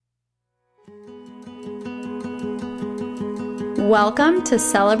Welcome to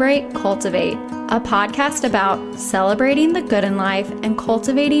Celebrate, Cultivate, a podcast about celebrating the good in life and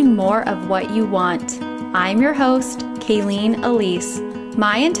cultivating more of what you want. I'm your host, Kayleen Elise.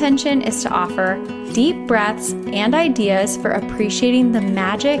 My intention is to offer deep breaths and ideas for appreciating the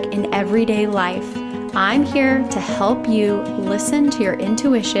magic in everyday life. I'm here to help you listen to your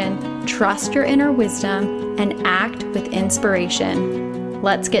intuition, trust your inner wisdom, and act with inspiration.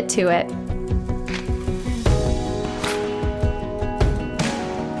 Let's get to it.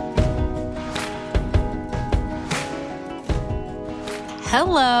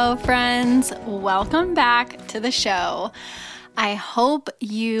 Hello, friends. Welcome back to the show. I hope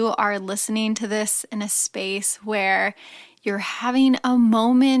you are listening to this in a space where you're having a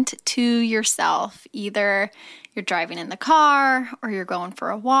moment to yourself. Either you're driving in the car or you're going for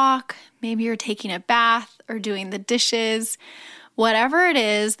a walk. Maybe you're taking a bath or doing the dishes. Whatever it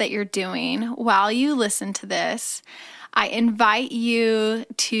is that you're doing while you listen to this, I invite you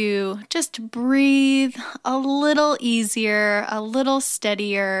to just breathe a little easier, a little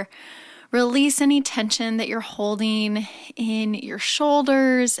steadier. Release any tension that you're holding in your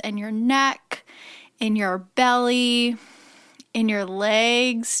shoulders and your neck, in your belly, in your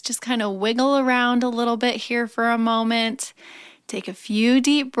legs. Just kind of wiggle around a little bit here for a moment. Take a few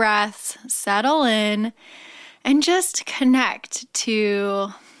deep breaths, settle in, and just connect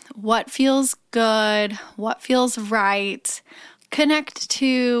to what feels good, what feels right. Connect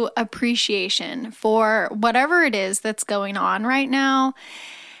to appreciation for whatever it is that's going on right now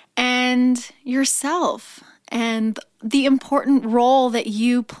and yourself and the important role that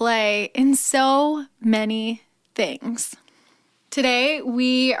you play in so many things. Today,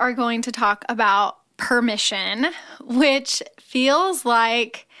 we are going to talk about permission, which feels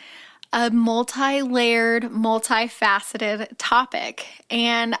like a multi-layered, multifaceted topic.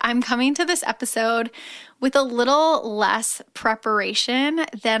 And I'm coming to this episode with a little less preparation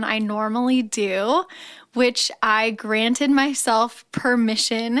than I normally do, which I granted myself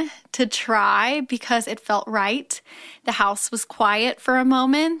permission to try because it felt right. The house was quiet for a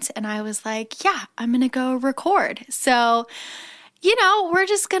moment and I was like, yeah, I'm going to go record. So we're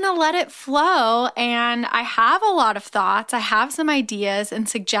just going to let it flow. And I have a lot of thoughts. I have some ideas and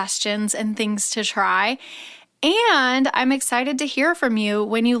suggestions and things to try. And I'm excited to hear from you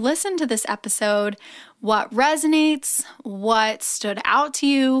when you listen to this episode. What resonates? What stood out to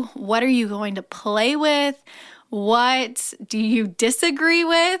you? What are you going to play with? What do you disagree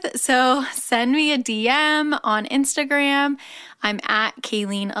with? So send me a DM on Instagram. I'm at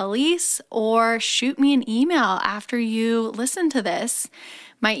Kayleen Elise, or shoot me an email after you listen to this.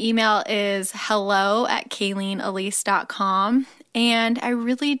 My email is hello@KayleenElise.com. And I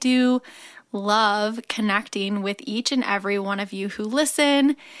really do love connecting with each and every one of you who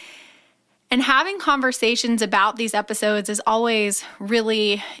listen. And having conversations about these episodes is always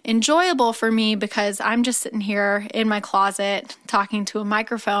really enjoyable for me because I'm just sitting here in my closet talking to a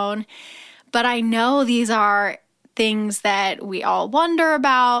microphone. But I know these are things that we all wonder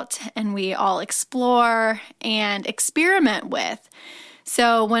about and we all explore and experiment with.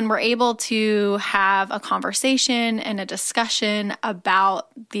 So when we're able to have a conversation and a discussion about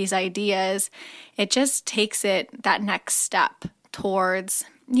these ideas, it just takes it that next step towards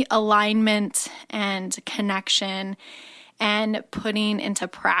alignment and connection and putting into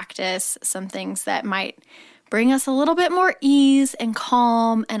practice some things that might bring us a little bit more ease and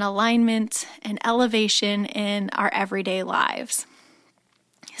calm and alignment and elevation in our everyday lives.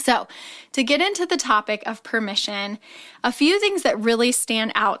 So, to get into the topic of permission, a few things that really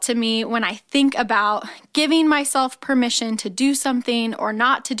stand out to me when I think about giving myself permission to do something or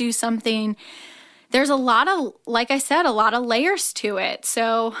not to do something. There's a lot of layers to it.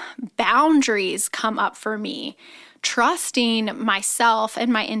 So boundaries come up for me. Trusting myself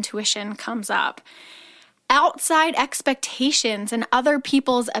and my intuition comes up. Outside expectations and other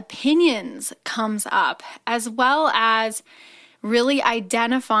people's opinions comes up, as well as really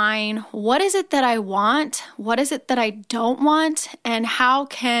identifying what is it that I want, what is it that I don't want, and how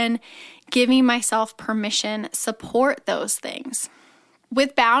can giving myself permission support those things.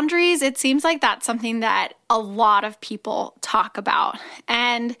 With boundaries, it seems like that's something that a lot of people talk about.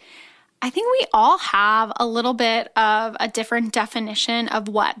 And I think we all have a little bit of a different definition of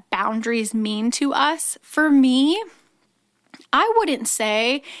what boundaries mean to us. For me, I wouldn't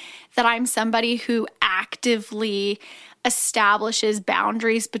say that I'm somebody who actively establishes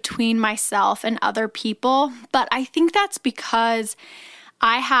boundaries between myself and other people, but I think that's because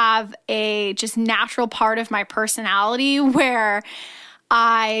I have a just natural part of my personality where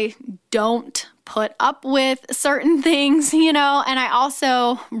I don't put up with certain things, and I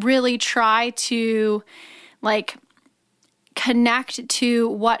also really try to connect to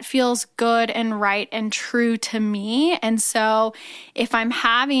what feels good and right and true to me. And so if I'm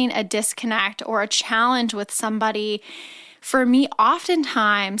having a disconnect or a challenge with somebody, for me,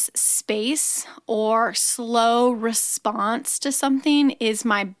 oftentimes space or slow response to something is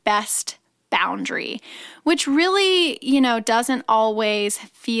my best boundary, which really, doesn't always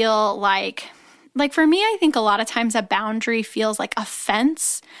feel like for me, I think a lot of times a boundary feels like a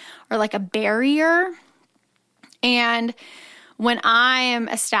fence or like a barrier. And when I am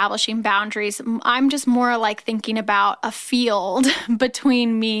establishing boundaries, I'm just more like thinking about a field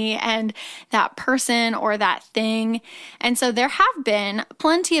between me and that person or that thing. And so there have been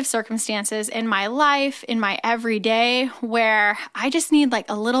plenty of circumstances in my life, in my everyday, where I just need like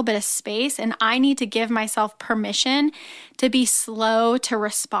a little bit of space and I need to give myself permission to be slow to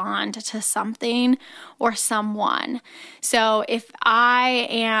respond to something or someone. So if I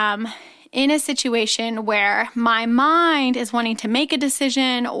am in a situation where my mind is wanting to make a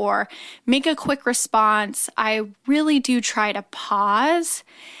decision or make a quick response, I really do try to pause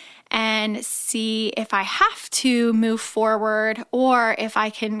and see if I have to move forward or if I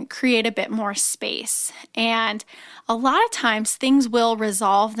can create a bit more space. And a lot of times things will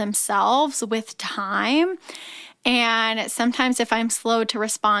resolve themselves with time. And sometimes if I'm slow to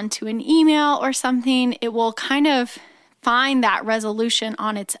respond to an email or something, it will kind of find that resolution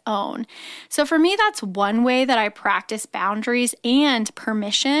on its own. So for me, that's one way that I practice boundaries and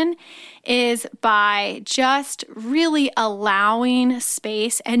permission, is by just really allowing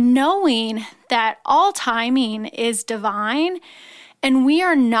space and knowing that all timing is divine and we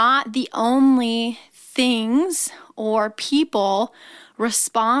are not the only things or people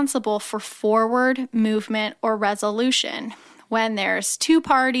responsible for forward movement or resolution. When there's two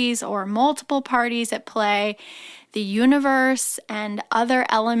parties or multiple parties at play, the universe and other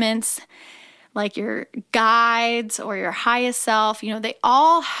elements like your guides or your highest self, they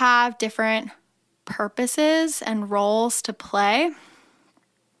all have different purposes and roles to play.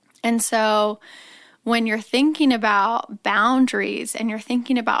 And so when you're thinking about boundaries and you're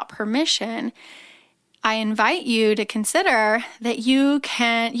thinking about permission, I invite you to consider that you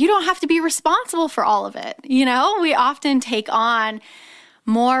don't have to be responsible for all of it. We often take on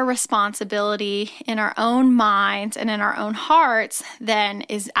more responsibility in our own minds and in our own hearts than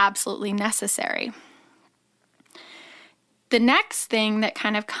is absolutely necessary. The next thing that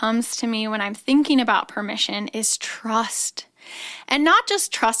kind of comes to me when I'm thinking about permission is trust. And not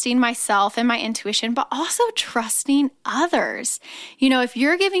just trusting myself and my intuition, but also trusting others. If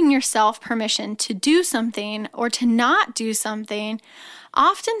you're giving yourself permission to do something or to not do something,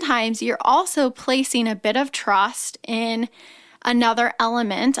 oftentimes you're also placing a bit of trust in another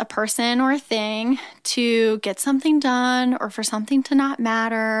element, a person or a thing, to get something done or for something to not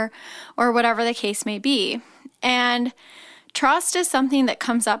matter or whatever the case may be. And trust is something that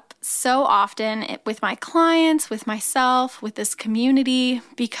comes up so often with my clients, with myself, with this community,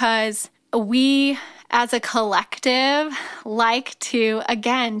 because we as a collective like to,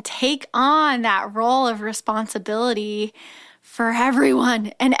 again, take on that role of responsibility for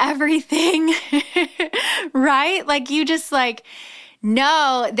everyone and everything, right? Like you just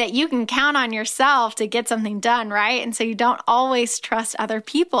know that you can count on yourself to get something done, right? And so you don't always trust other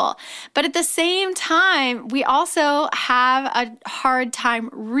people. But at the same time, we also have a hard time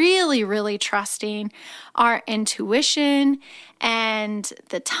really, really trusting our intuition and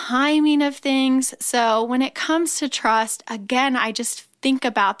the timing of things. So when it comes to trust, again, I just think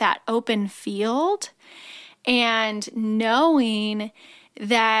about that open field and knowing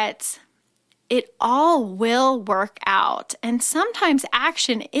that it all will work out. And sometimes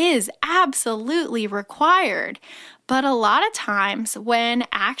action is absolutely required. But a lot of times when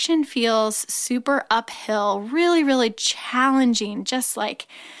action feels super uphill, really, really challenging, just like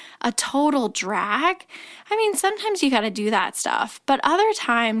a total drag, sometimes you got to do that stuff. But other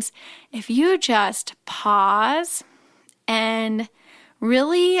times, if you just pause and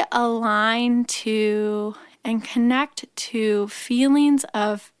really align to and connect to feelings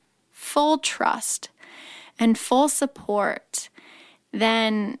of full trust and full support,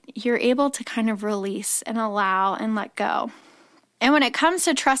 then you're able to kind of release and allow and let go. And when it comes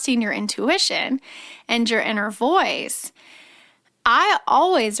to trusting your intuition and your inner voice, I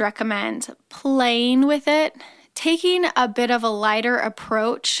always recommend playing with it, taking a bit of a lighter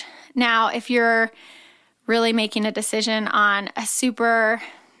approach. Now, if you're really making a decision on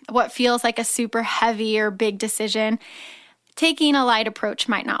what feels like a super heavy or big decision, taking a light approach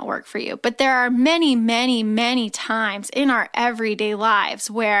might not work for you. But there are many, many, many times in our everyday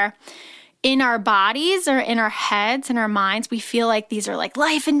lives where in our bodies or in our heads and our minds, we feel like these are like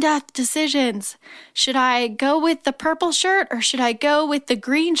life and death decisions. Should I go with the purple shirt or should I go with the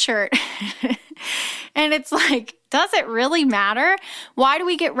green shirt? And it's like, does it really matter? Why do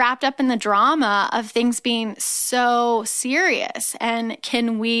we get wrapped up in the drama of things being so serious? And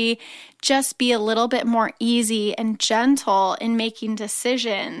can we just be a little bit more easy and gentle in making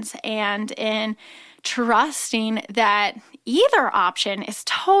decisions and in trusting that either option is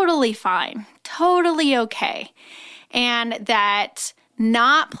totally fine, totally okay, and that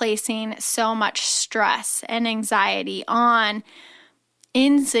not placing so much stress and anxiety on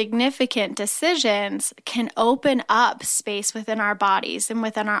insignificant decisions can open up space within our bodies and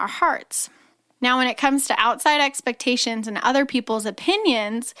within our hearts. Now, when it comes to outside expectations and other people's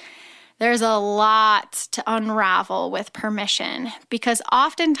opinions, there's a lot to unravel with permission, because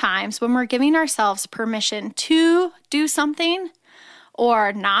oftentimes when we're giving ourselves permission to do something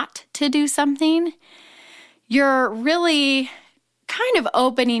or not to do something, you're really kind of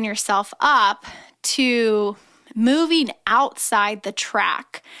opening yourself up to moving outside the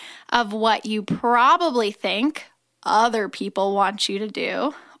track of what you probably think other people want you to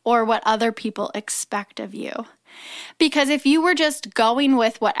do or what other people expect of you. Because if you were just going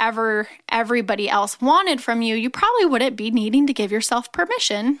with whatever everybody else wanted from you, you probably wouldn't be needing to give yourself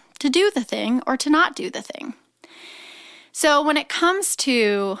permission to do the thing or to not do the thing. So when it comes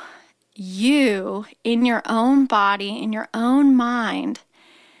to you in your own body, in your own mind,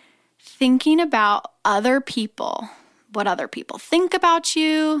 thinking about other people, what other people think about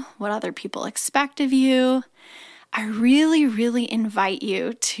you, what other people expect of you, I really, really invite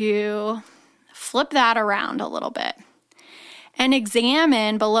you to flip that around a little bit and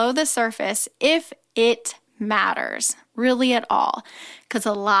examine below the surface if it matters really at all. Because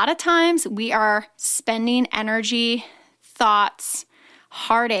a lot of times we are spending energy, thoughts,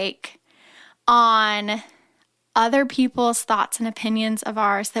 heartache on other people's thoughts and opinions of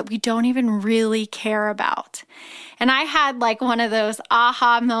ours that we don't even really care about. And I had like one of those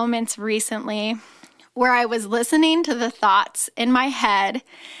aha moments recently where I was listening to the thoughts in my head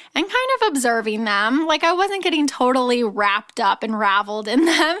and kind of observing them. Like I wasn't getting totally wrapped up and raveled in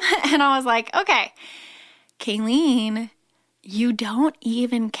them. And I was like, okay, Kayleen, you don't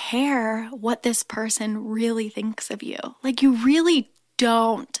even care what this person really thinks of you. Like you really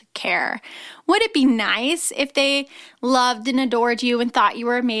don't care. Would it be nice if they loved and adored you and thought you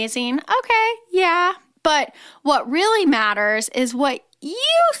were amazing? Okay, yeah. But what really matters is what you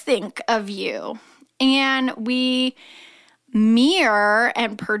think of you. And we mirror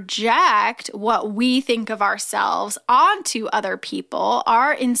and project what we think of ourselves onto other people,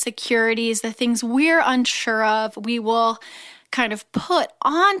 our insecurities, the things we're unsure of, we will kind of put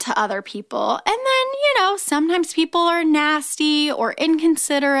onto other people. And then, sometimes people are nasty or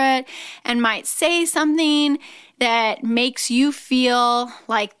inconsiderate and might say something that makes you feel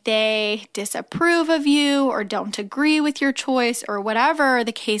like they disapprove of you or don't agree with your choice or whatever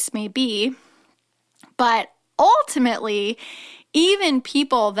the case may be. But ultimately, even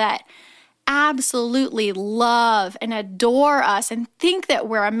people that absolutely love and adore us and think that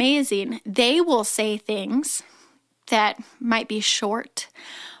we're amazing, they will say things that might be short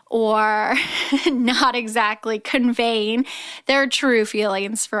or not exactly conveying their true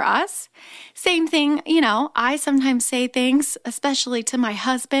feelings for us. Same thing, I sometimes say things, especially to my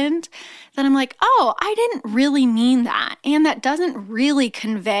husband, that I'm like, oh, I didn't really mean that. And that doesn't really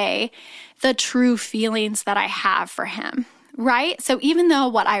convey the true feelings that I have for him, right? So even though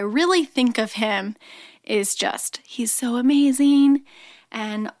what I really think of him is just, he's so amazing,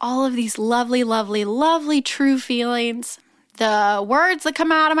 and all of these lovely, lovely, lovely true feelings, the words that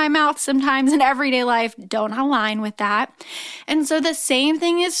come out of my mouth sometimes in everyday life don't align with that. And so the same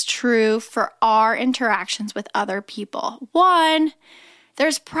thing is true for our interactions with other people. One,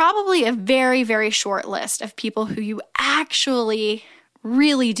 there's probably a very, very short list of people who you actually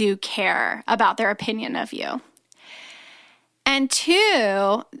really do care about their opinion of you. And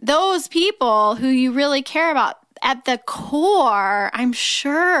two, those people who you really care about, at the core, I'm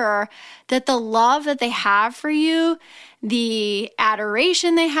sure that the love that they have for you, the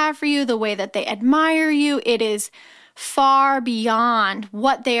adoration they have for you, the way that they admire you, it is far beyond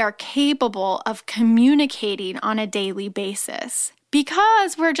what they are capable of communicating on a daily basis.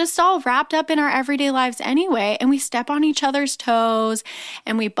 Because we're just all wrapped up in our everyday lives anyway, and we step on each other's toes,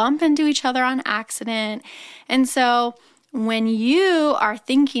 and we bump into each other on accident. And so when you are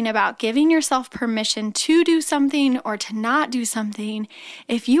thinking about giving yourself permission to do something or to not do something,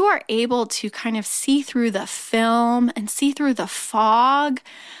 if you are able to kind of see through the film and see through the fog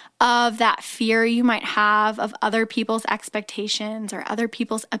of that fear you might have of other people's expectations or other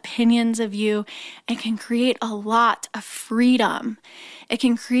people's opinions of you. It can create a lot of freedom. It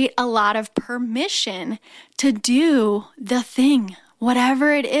can create a lot of permission to do the thing,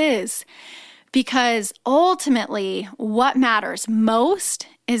 whatever it is. Because ultimately, what matters most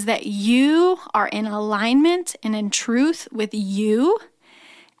is that you are in alignment and in truth with you.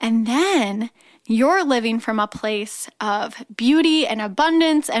 And then you're living from a place of beauty and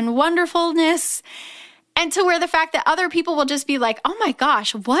abundance and wonderfulness, and to where the fact that other people will just be like, oh my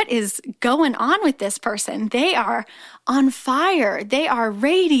gosh, what is going on with this person? They are on fire. They are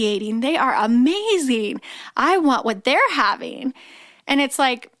radiating. They are amazing. I want what they're having. And it's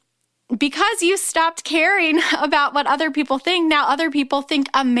like, because you stopped caring about what other people think, now other people think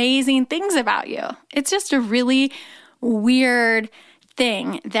amazing things about you. It's just a really weird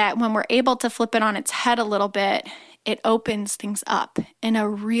thing that when we're able to flip it on its head a little bit, it opens things up in a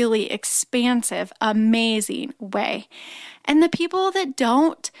really expansive, amazing way. And the people that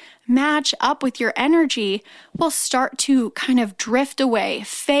don't match up with your energy will start to kind of drift away,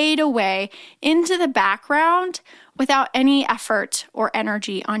 fade away into the background without any effort or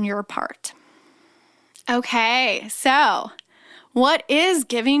energy on your part. Okay, so what is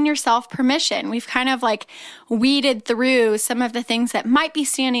giving yourself permission? We've kind of like weeded through some of the things that might be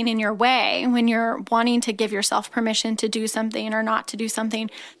standing in your way when you're wanting to give yourself permission to do something or not to do something.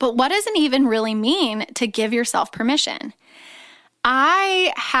 But what does it even really mean to give yourself permission?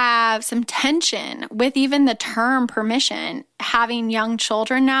 I have some tension with even the term permission, having young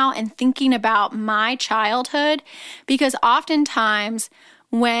children now and thinking about my childhood, because oftentimes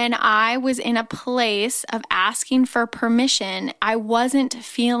when I was in a place of asking for permission, I wasn't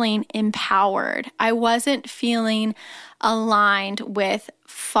feeling empowered. I wasn't feeling aligned with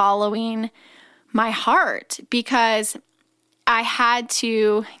following my heart because I had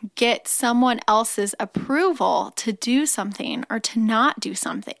to get someone else's approval to do something or to not do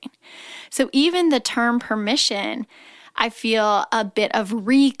something. So even the term permission, I feel a bit of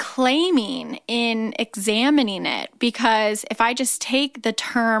reclaiming in examining it, because if I just take the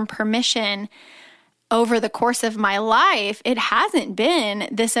term permission over the course of my life, it hasn't been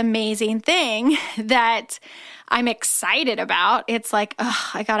this amazing thing that I'm excited about. It's like,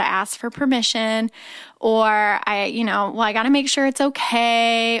 I got to ask for permission, or I got to make sure it's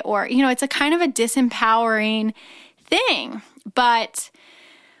okay, or, it's a kind of a disempowering thing, but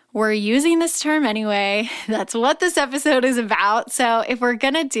we're using this term anyway. That's what this episode is about. So if we're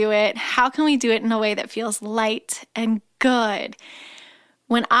going to do it, how can we do it in a way that feels light and good?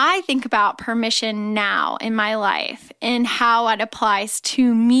 When I think about permission now in my life and how it applies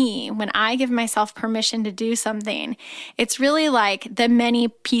to me, when I give myself permission to do something, it's really like the many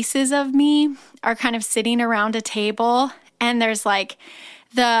pieces of me are kind of sitting around a table, and there's like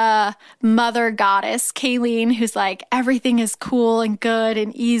the mother goddess, Kayleen, who's like, everything is cool and good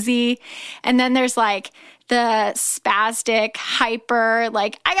and easy. And then there's like the spastic, hyper,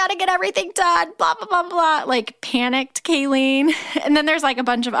 like, I gotta get everything done, blah, blah, blah, blah, like panicked Kayleen. And then there's like a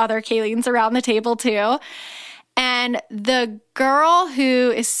bunch of other Kayleens around the table too. And the girl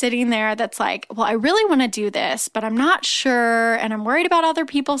who is sitting there that's like, well, I really want to do this, but I'm not sure, and I'm worried about other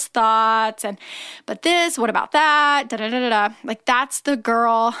people's thoughts, but this, what about that, da da da da da. Like, that's the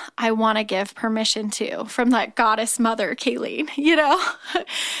girl I want to give permission to from that goddess mother, Kayleen,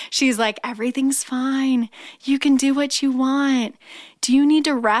 She's like, everything's fine. You can do what you want. Do you need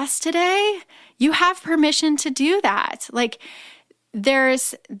to rest today? You have permission to do that. Like,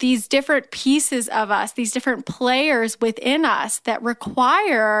 there's these different pieces of us, these different players within us that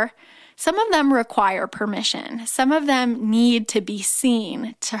some of them require permission. Some of them need to be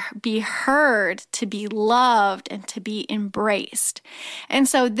seen, to be heard, to be loved, and to be embraced. And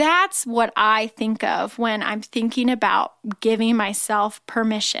so that's what I think of when I'm thinking about giving myself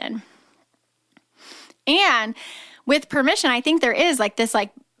permission. And with permission, I think there is like this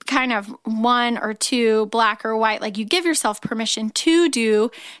kind of one or two, black or white, like you give yourself permission to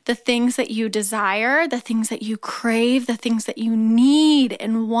do the things that you desire, the things that you crave, the things that you need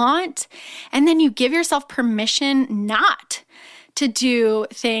and want. And then you give yourself permission not to do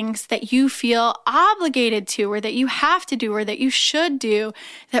things that you feel obligated to, or that you have to do, or that you should do,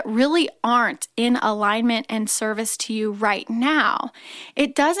 that really aren't in alignment and service to you right now.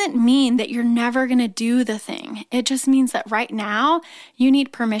 It doesn't mean that you're never going to do the thing. It just means that right now you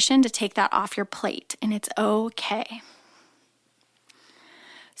need permission to take that off your plate, and it's okay.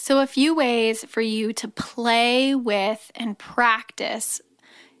 So a few ways for you to play with and practice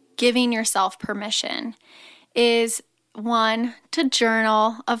giving yourself permission is one, to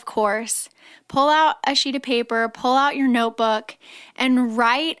journal, of course. Pull out a sheet of paper, pull out your notebook, and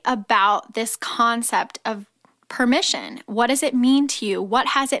write about this concept of permission. What does it mean to you? What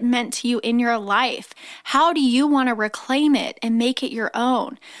has it meant to you in your life? How do you want to reclaim it and make it your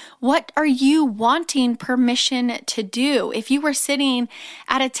own? What are you wanting permission to do? If you were sitting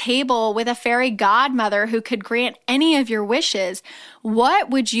at a table with a fairy godmother who could grant any of your wishes, what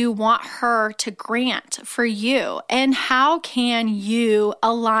would you want her to grant for you? And how can you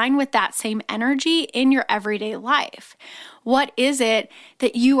align with that same energy in your everyday life? What is it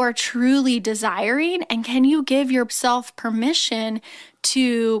that you are truly desiring? And can you give yourself permission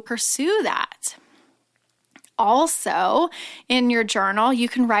to pursue that? Also, in your journal, you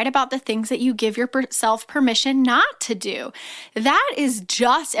can write about the things that you give yourself permission not to do. That is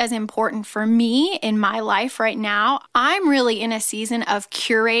just as important for me in my life right now. I'm really in a season of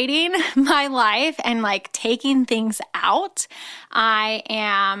curating my life and taking things out. I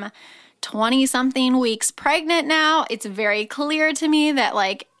am 20-something weeks pregnant now. It's very clear to me that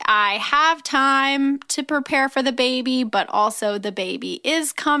I have time to prepare for the baby, but also the baby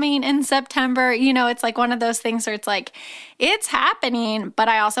is coming in September. It's one of those things where it's happening, but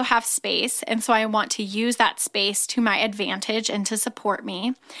I also have space. And so I want to use that space to my advantage and to support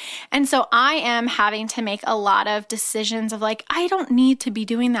me. And so I am having to make a lot of decisions of I don't need to be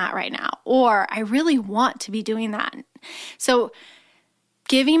doing that right now, or I really want to be doing that. So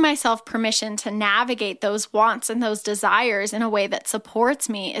giving myself permission to navigate those wants and those desires in a way that supports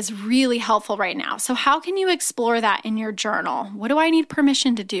me is really helpful right now. So how can you explore that in your journal? What do I need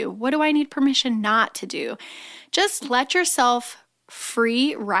permission to do? What do I need permission not to do? Just let yourself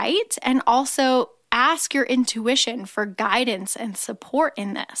free write, and also ask your intuition for guidance and support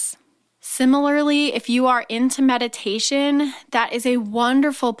in this. Similarly, if you are into meditation, that is a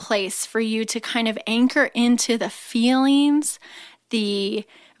wonderful place for you to kind of anchor into the feelings, the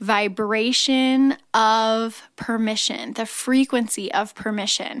vibration of permission, the frequency of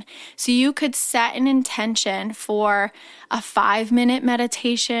permission. So you could set an intention for a 5-minute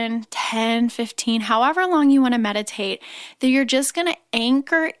meditation, 10, 15, however long you want to meditate, that you're just going to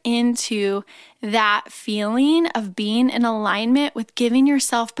anchor into that feeling of being in alignment with giving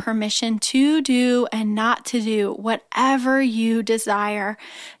yourself permission to do and not to do whatever you desire.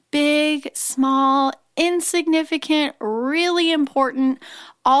 Big, small, insignificant, really important,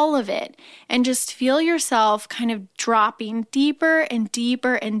 all of it. And just feel yourself kind of dropping deeper and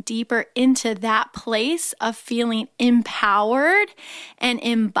deeper and deeper into that place of feeling empowered and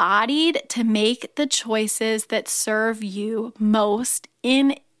embodied to make the choices that serve you most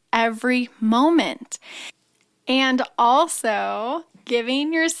in every moment. And also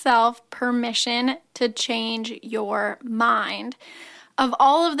giving yourself permission to change your mind. Of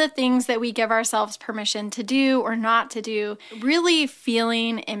all of the things that we give ourselves permission to do or not to do, really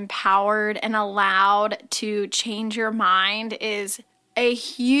feeling empowered and allowed to change your mind is a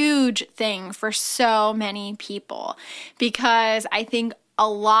huge thing for so many people, because I think a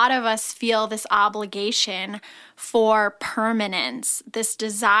lot of us feel this obligation for permanence, this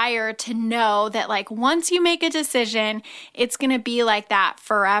desire to know that once you make a decision, it's going to be like that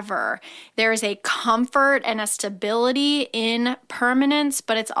forever. There's a comfort and a stability in permanence,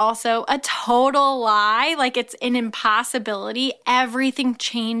 but it's also a total lie. It's an impossibility. Everything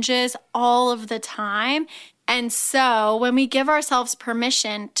changes all of the time. And so when we give ourselves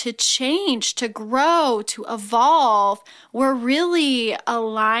permission to change, to grow, to evolve, we're really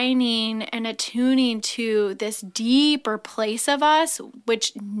aligning and attuning to this deeper place of us,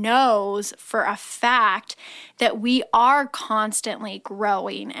 which knows for a fact that we are constantly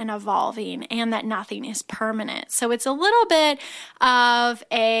growing and evolving and that nothing is permanent. So it's a little bit of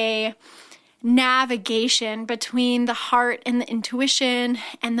a navigation between the heart and the intuition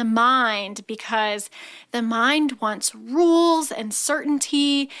and the mind, because the mind wants rules and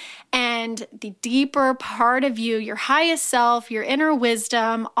certainty, and the deeper part of you, your highest self, your inner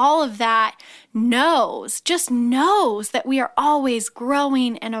wisdom, all of that just knows that we are always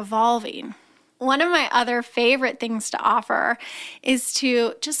growing and evolving. One of my other favorite things to offer is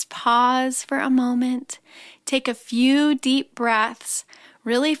to just pause for a moment, take a few deep breaths,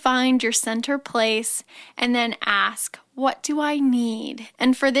 really find your center place, and then ask, what do I need?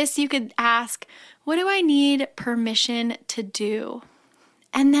 And for this, you could ask, what do I need permission to do?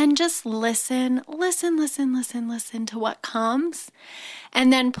 And then just listen to what comes.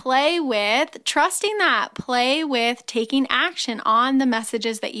 And then play with trusting that, play with taking action on the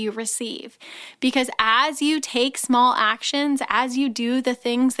messages that you receive. Because as you take small actions, as you do the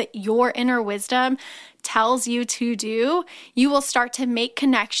things that your inner wisdom tells you to do, you will start to make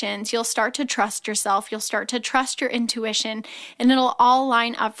connections. You'll start to trust yourself. You'll start to trust your intuition, and it'll all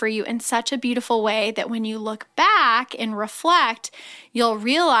line up for you in such a beautiful way that when you look back and reflect, you'll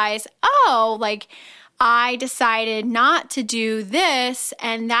realize, oh, like I decided not to do this,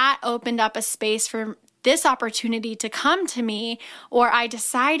 and that opened up a space for this opportunity to come to me, or I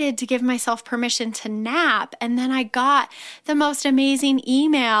decided to give myself permission to nap, and then I got the most amazing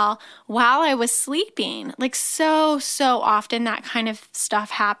email while I was sleeping. Like so often that kind of stuff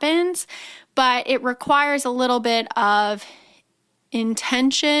happens, but it requires a little bit of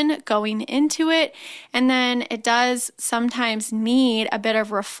intention going into it, and then it does sometimes need a bit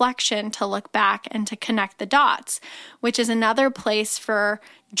of reflection to look back and to connect the dots, which is another place for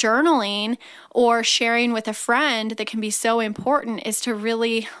journaling or sharing with a friend that can be so important, is to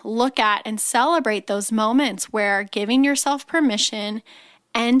really look at and celebrate those moments where giving yourself permission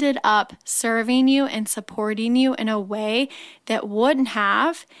ended up serving you and supporting you in a way that wouldn't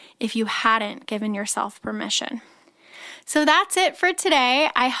have if you hadn't given yourself permission. So that's it for today.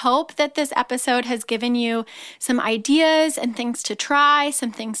 I hope that this episode has given you some ideas and things to try,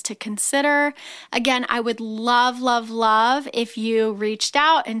 some things to consider. Again, I would love if you reached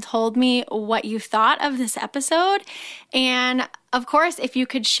out and told me what you thought of this episode. And of course, if you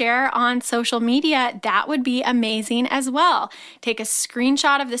could share on social media, that would be amazing as well. Take a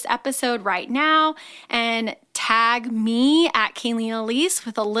screenshot of this episode right now and tag me at Kayleen Elise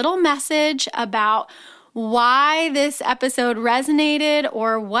with a little message about why this episode resonated,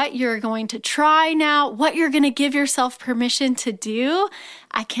 or what you're going to try now, what you're going to give yourself permission to do.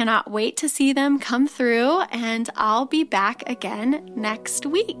 I cannot wait to see them come through, and I'll be back again next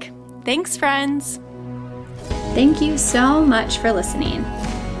week. Thanks, friends. Thank you so much for listening.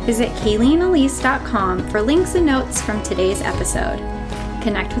 Visit KayleenElise.com for links and notes from today's episode.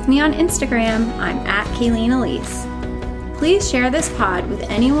 Connect with me on Instagram. I'm at Kayleen Elise. Please share this pod with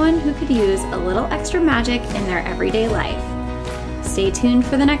anyone who could use a little extra magic in their everyday life. Stay tuned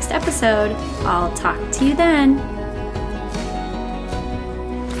for the next episode. I'll talk to you then.